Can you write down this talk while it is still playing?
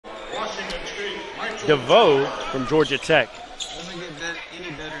DeVoe from Georgia Tech. Doesn't get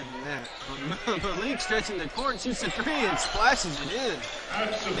any better than that. Malik stretching the court, shoots a three and splashes it in.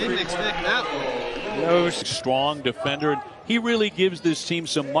 Didn't expect that one. No. Strong defender. He really gives this team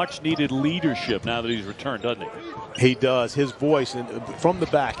some much-needed leadership now that he's returned, doesn't he? He does. His voice and from the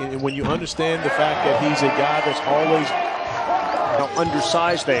back. And when you understand the fact that he's a guy that's always how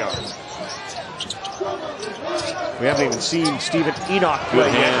undersized they are. We haven't even seen Stephen Enoch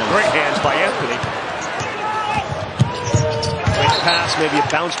play yet. Great hands by Anthony. Quick pass, maybe a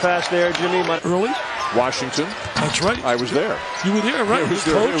bounce pass there, Jimmy. Early? Washington. That's right. I was there. You were there, right?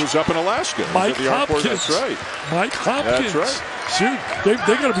 It was up in Alaska. Mike Hopkins. That's right. Mike Hopkins. That's right. See, they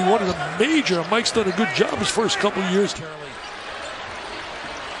got to be one of the major. Mike's done a good job his first couple of years.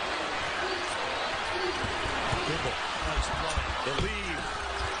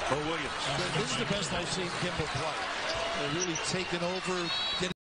 This is the best I've seen Kimball play. They're really taking over.